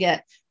just going to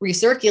get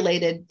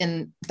recirculated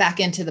back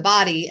into the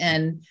body.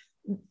 And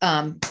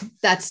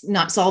that's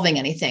not solving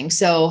anything.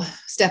 So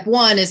step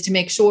one is to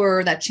make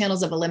sure that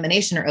channels of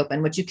elimination are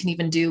open, which you can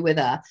even do with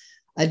a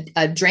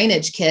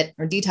drainage kit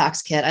or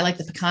detox kit. I like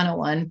the Picano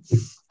one.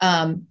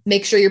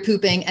 Make sure you're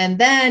pooping. And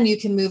then you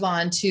can move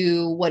on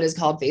to what is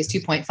called phase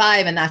 2.5.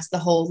 And that's the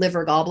whole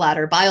liver,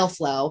 gallbladder, bile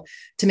flow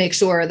to make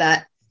sure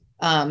that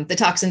the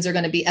toxins are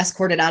going to be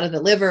escorted out of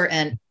the liver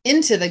and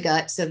into the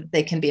gut so that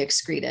they can be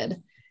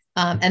excreted.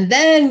 And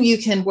then you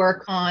can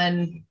work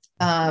on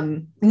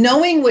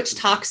knowing which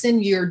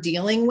toxin you're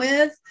dealing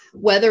with,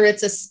 whether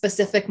it's a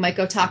specific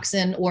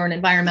mycotoxin or an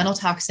environmental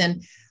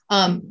toxin.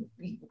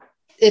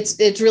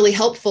 It's really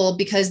helpful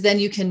because then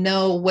you can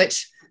know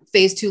which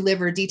phase 2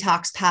 liver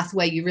detox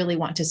pathway you really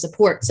want to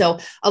support. So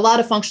a lot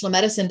of functional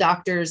medicine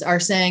doctors are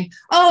saying,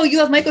 oh, you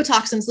have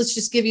mycotoxins, let's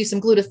just give you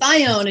some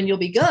glutathione and you'll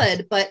be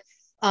good. But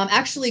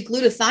actually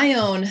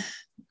glutathione,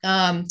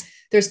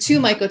 there's 2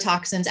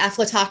 mycotoxins,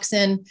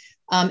 aflatoxin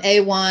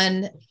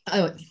A1,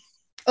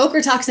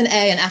 ochratoxin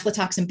A and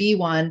aflatoxin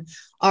B1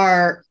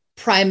 are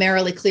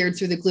primarily cleared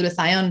through the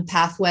glutathione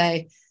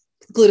pathway,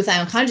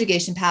 glutathione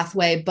conjugation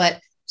pathway, but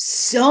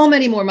so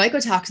many more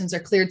mycotoxins are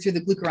cleared through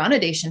the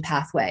glucuronidation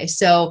pathway.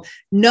 So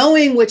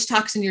knowing which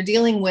toxin you're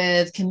dealing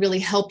with can really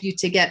help you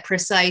to get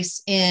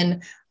precise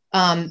in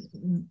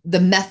the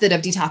method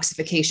of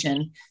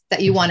detoxification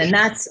that you want. And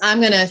I'm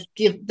going to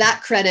give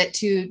that credit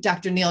to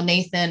Dr. Neil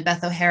Nathan,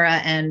 Beth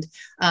O'Hara, and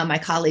my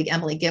colleague,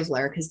 Emily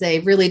Givler, because they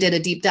really did a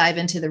deep dive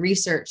into the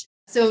research.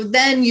 So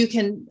then you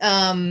can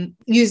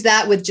use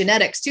that with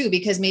genetics too,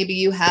 because maybe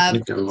you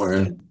have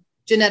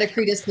genetic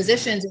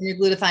predispositions in your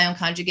glutathione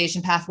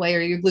conjugation pathway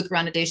or your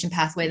glucuronidation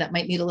pathway that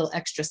might need a little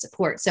extra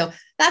support. So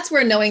that's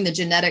where knowing the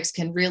genetics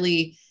can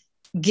really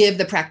give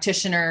the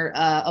practitioner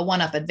a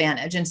one-up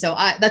advantage. And so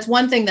that's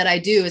one thing that I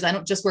do is I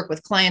don't just work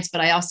with clients,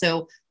 but I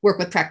also work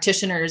with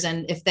practitioners.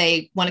 And if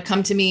they want to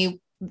come to me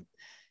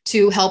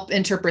to help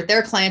interpret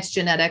their clients'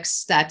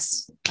 genetics,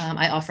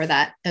 I offer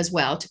that as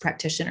well to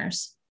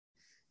practitioners.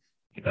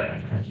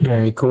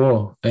 Very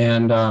cool.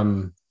 And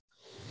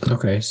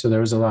okay, so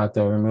there was a lot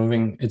though.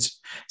 It's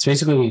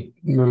basically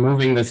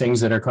removing the things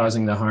that are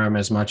causing the harm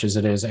as much as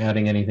it is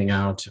adding anything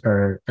out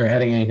or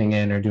adding anything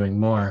in or doing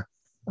more.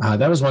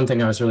 That was one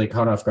thing I was really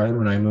caught off guard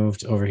when I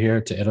moved over here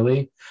to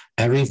Italy.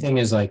 Everything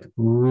is like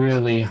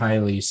really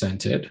highly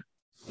scented.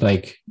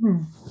 Like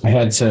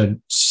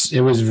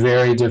it was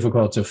very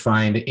difficult to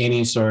find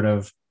any sort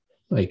of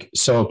like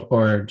soap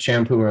or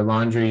shampoo or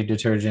laundry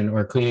detergent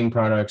or cleaning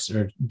products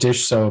or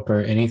dish soap or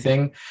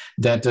anything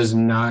that does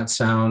not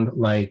sound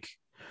like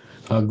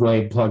a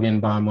Glade plug-in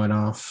bomb went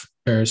off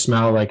or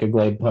smell like a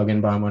Glade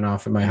plug-in bomb went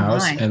off at my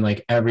house. And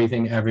like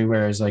everything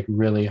everywhere is like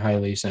really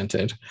highly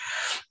scented.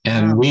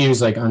 And we use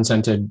like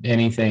unscented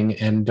anything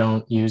and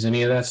don't use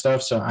any of that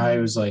stuff. So I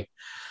was like,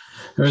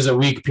 there was a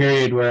week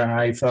period where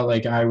I felt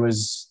like I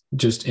was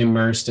just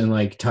immersed in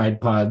like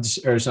Tide Pods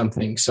or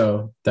something.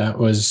 So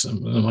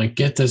I'm like,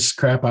 get this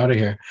crap out of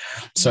here.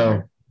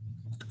 So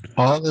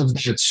all of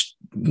these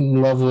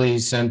lovely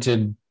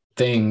scented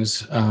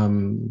things,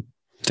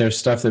 there's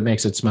stuff that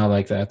makes it smell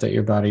like that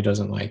your body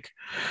doesn't like.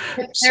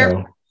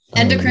 So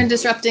endocrine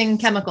disrupting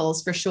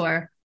chemicals for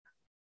sure.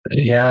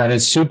 Yeah, and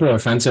it's super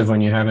offensive when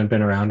you haven't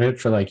been around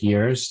it for like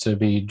years to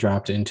be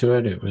dropped into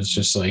it. It was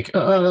just like,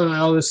 oh,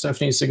 all this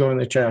stuff needs to go in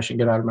the trash and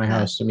get out of my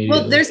house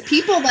immediately. Well, there's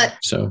people that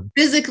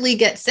physically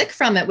get sick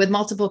from it with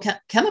multiple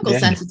chemical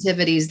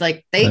sensitivities.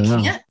 Like they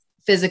can't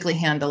physically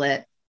handle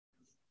it.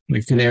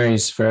 Like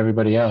canaries for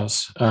everybody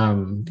else.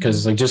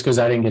 Because like just because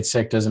I didn't get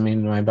sick doesn't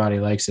mean my body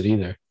likes it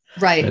either.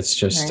 Right. It's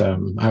just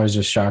I was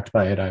just shocked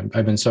by it.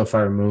 I've been so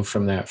far removed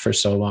from that for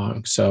so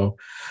long. So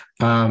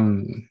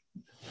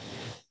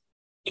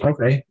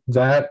okay,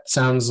 that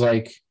sounds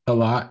like a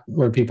lot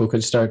where people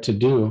could start to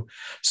do.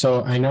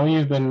 So I know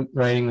you've been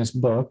writing this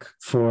book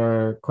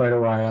for quite a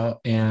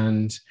while,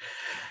 and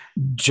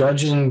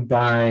judging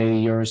by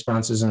your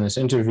responses in this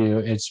interview,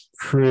 it's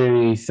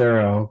pretty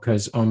thorough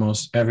because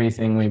almost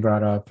everything we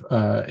brought up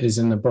is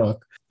in the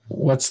book.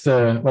 What's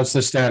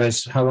the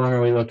status? How long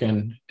are we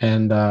looking?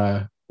 And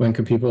when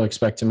can people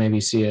expect to maybe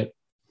see it?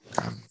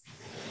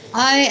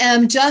 I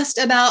am just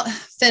about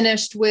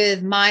finished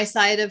with my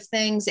side of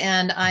things,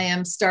 and I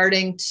am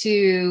starting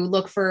to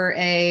look for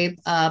a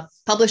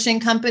publishing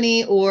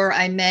company, or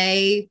I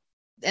may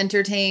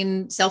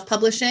entertain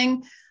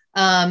self-publishing.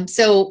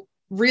 So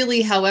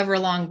really, however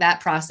long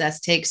that process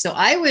takes. So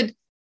I would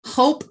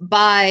hope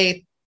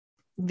by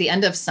the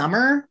end of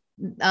summer,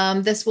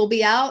 this will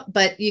be out,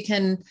 but you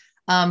can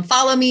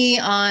follow me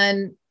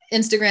on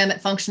Instagram at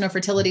Functional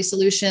Fertility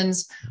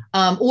Solutions,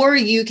 or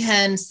you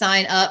can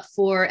sign up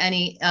for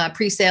any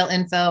pre-sale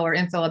info or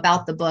info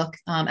about the book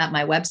at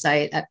my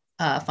website at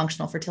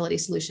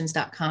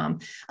functionalfertilitysolutions.com.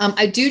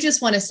 I do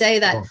just want to say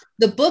that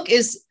the book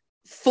is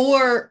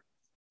for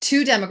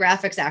 2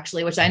 demographics,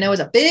 actually, which I know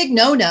is a big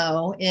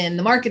no-no in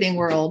the marketing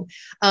world,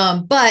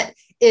 but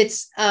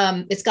it's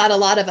got a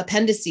lot of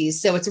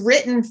appendices. So it's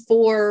written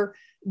for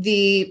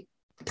the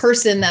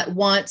person that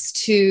wants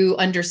to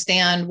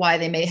understand why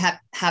they may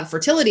have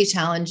fertility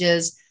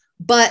challenges,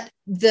 but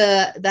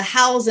the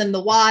hows and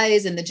the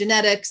whys and the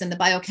genetics and the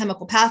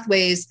biochemical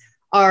pathways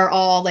are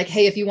all like,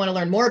 hey, if you want to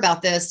learn more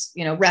about this,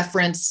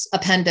 reference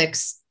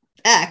Appendix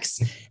X,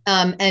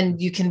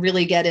 and you can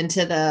really get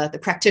into the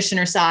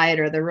practitioner side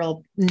or the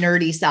real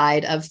nerdy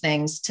side of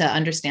things to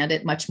understand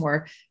it much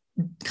more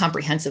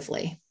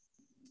comprehensively.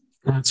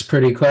 That's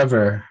pretty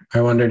clever.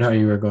 I wondered how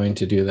you were going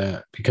to do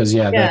that because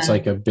that's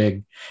like a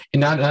big, and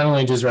not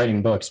only just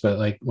writing books, but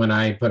like when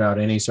I put out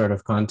any sort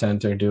of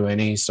content or do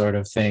any sort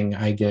of thing,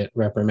 I get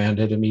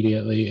reprimanded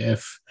immediately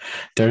if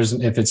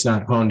it's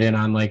not honed in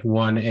on like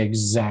one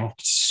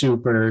exact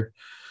super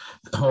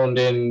honed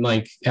in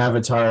like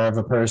avatar of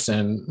a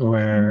person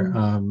where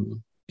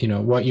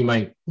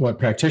what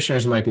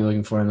practitioners might be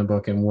looking for in the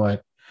book, and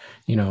what,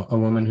 a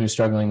woman who's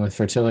struggling with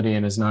fertility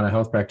and is not a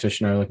health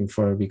practitioner looking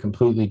for would be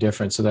completely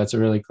different. So that's a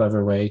really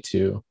clever way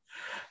to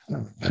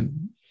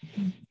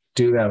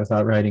do that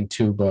without writing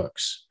 2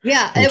 books.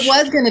 Yeah, it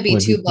was going to be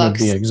 2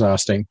 books. Would be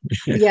exhausting.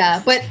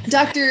 Yeah, but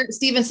Dr.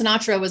 Steven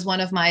Sinatra was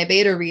one of my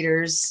beta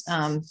readers,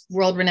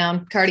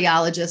 world-renowned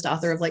cardiologist,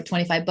 author of like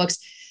 25 books.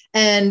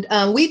 And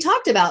we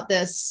talked about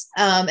this.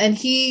 And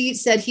he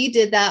said he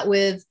did that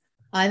with,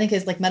 I think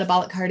his like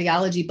metabolic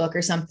cardiology book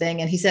or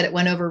something. And he said it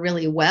went over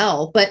really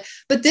well. But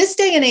this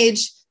day and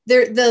age,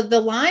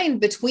 the line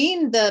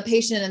between the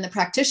patient and the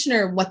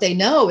practitioner, what they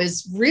know,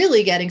 is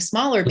really getting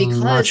smaller because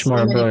much more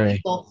so many blurry.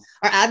 people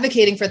are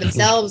advocating for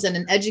themselves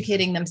and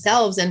educating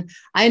themselves. And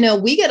I know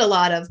we get a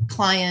lot of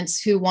clients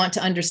who want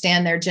to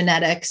understand their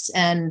genetics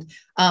and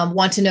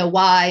want to know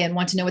why and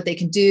want to know what they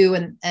can do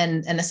and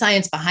the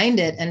science behind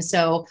it. And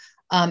so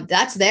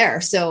that's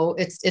there. So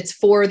it's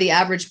for the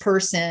average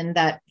person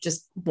that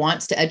just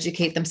wants to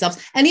educate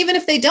themselves. And even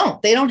if they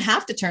don't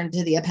have to turn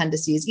to the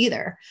appendices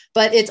either,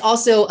 but it's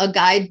also a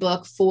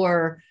guidebook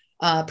for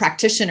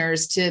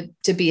practitioners to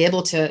be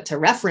able to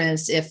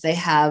reference if they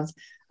have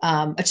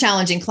a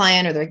challenging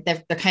client or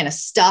they're kind of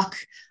stuck.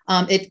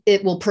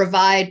 It will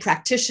provide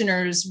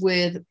practitioners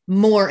with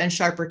more and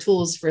sharper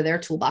tools for their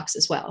toolbox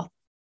as well.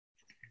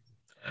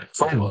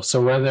 Cool.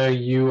 So whether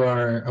you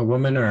are a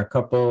woman or a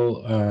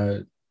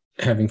couple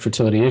having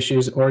fertility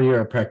issues, or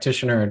you're a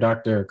practitioner, a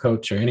doctor, a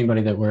coach, or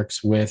anybody that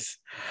works with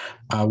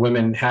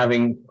women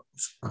having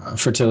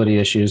fertility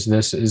issues,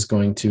 this is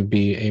going to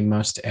be a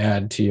must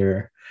add to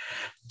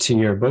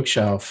your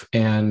bookshelf.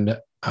 And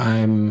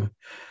I'm,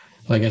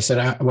 like I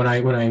said, when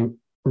I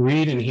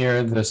read and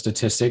hear the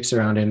statistics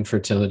around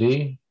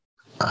infertility,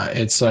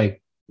 it's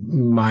like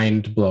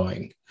mind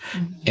blowing.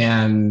 Mm-hmm.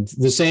 And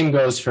the same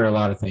goes for a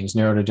lot of things,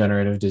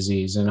 neurodegenerative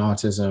disease and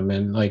autism.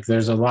 And like,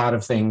 there's a lot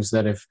of things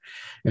that if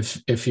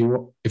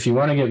you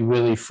want to get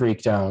really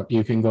freaked out,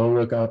 you can go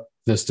look up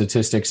the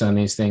statistics on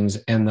these things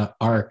and the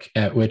arc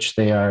at which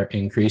they are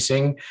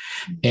increasing.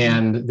 Mm-hmm.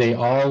 And they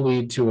all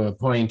lead to a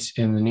point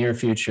in the near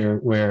future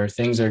where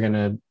things are going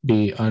to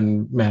be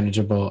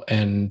unmanageable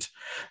and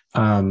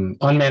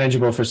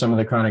unmanageable for some of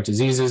the chronic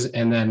diseases.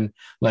 And then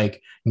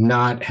like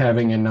not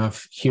having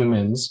enough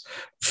humans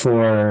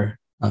for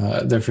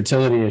the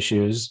fertility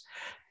issues.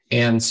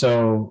 And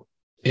so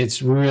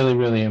it's really,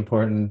 really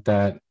important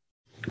that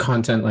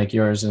content like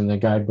yours and the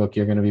guidebook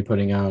you're going to be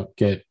putting out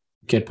get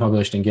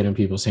published and get in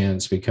people's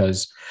hands,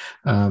 because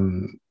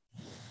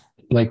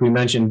like we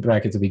mentioned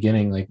back at the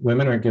beginning, like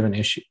women aren't given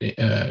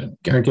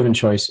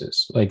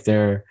choices. Like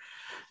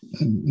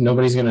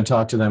nobody's going to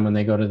talk to them when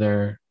they go to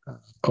their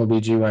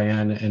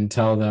OBGYN and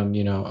tell them,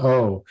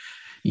 oh,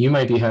 you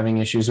might be having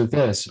issues with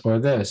this or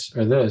this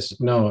or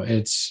this. No,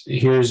 it's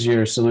here's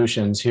your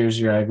solutions. Here's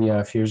your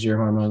IVF. Here's your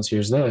hormones.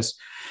 Here's this.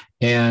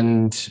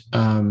 And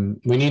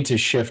we need to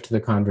shift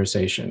the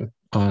conversation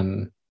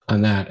on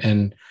that.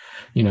 And,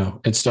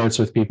 it starts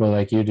with people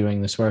like you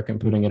doing this work and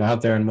putting it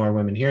out there and more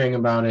women hearing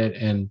about it.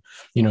 And,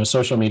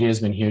 social media has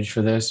been huge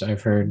for this.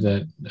 I've heard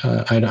that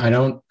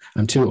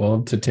I'm too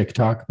old to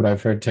TikTok, but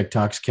I've heard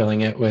TikTok's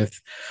killing it with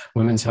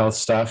women's health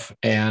stuff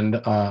and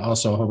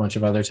also a whole bunch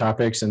of other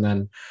topics. And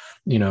then,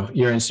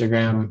 your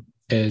Instagram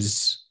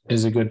is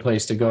a good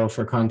place to go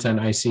for content.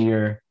 I see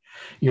your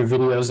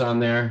videos on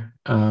there,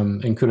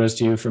 and kudos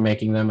to you for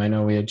making them. I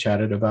know we had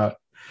chatted about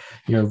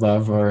your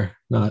love or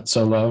not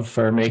so love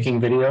for making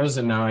videos,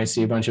 and now I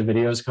see a bunch of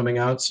videos coming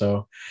out.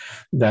 So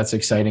that's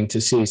exciting to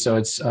see. So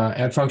it's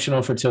at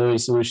Functional Fertility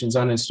Solutions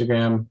on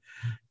Instagram,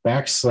 /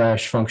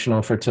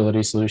 Functional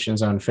Fertility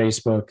Solutions on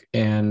Facebook,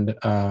 and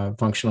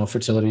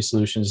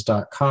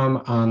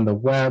functionalfertilitysolutions.com on the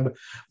web.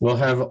 We'll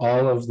have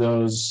all of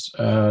those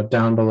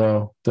down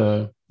below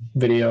the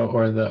video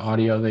or the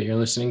audio that you're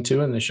listening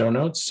to in the show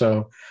notes.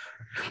 So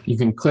you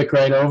can click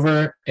right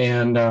over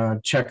and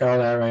check all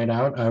that right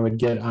out. I would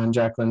get on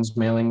Jaclyn's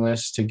mailing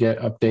list to get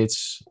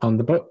updates on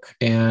the book.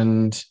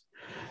 And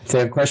if they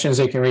have questions,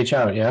 they can reach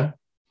out. Yeah?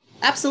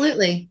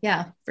 Absolutely.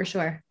 Yeah, for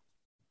sure.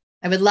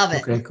 I would love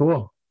it. Okay,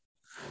 cool.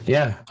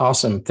 Yeah,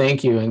 awesome.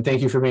 Thank you. And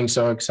thank you for being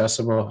so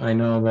accessible. I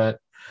know that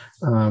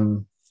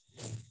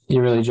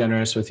you're really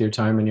generous with your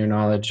time and your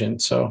knowledge.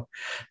 And so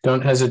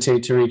don't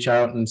hesitate to reach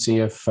out and see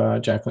if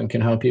Jaclyn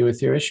can help you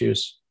with your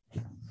issues.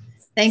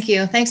 Thank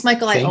you. Thanks,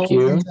 Michael. I always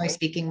enjoy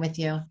speaking with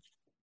you.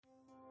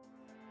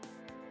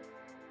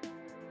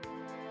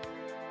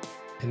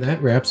 And that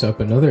wraps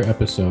up another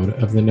episode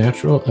of the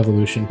Natural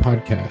Evolution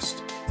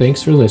Podcast.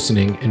 Thanks for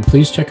listening, and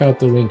please check out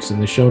the links in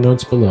the show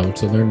notes below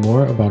to learn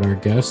more about our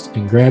guest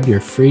and grab your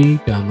free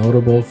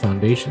downloadable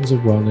Foundations of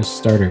Wellness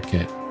Starter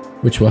Kit,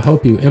 which will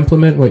help you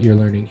implement what you're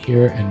learning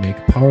here and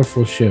make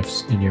powerful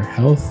shifts in your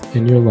health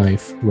and your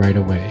life right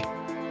away.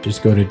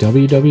 Just go to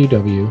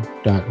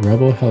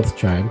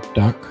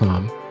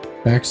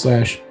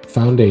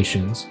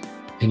www.rebelhealthtribe.com/foundations,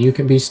 and you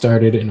can be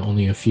started in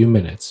only a few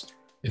minutes.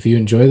 If you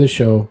enjoy the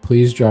show,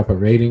 please drop a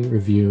rating,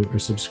 review, or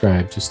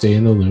subscribe to stay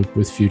in the loop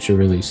with future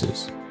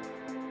releases.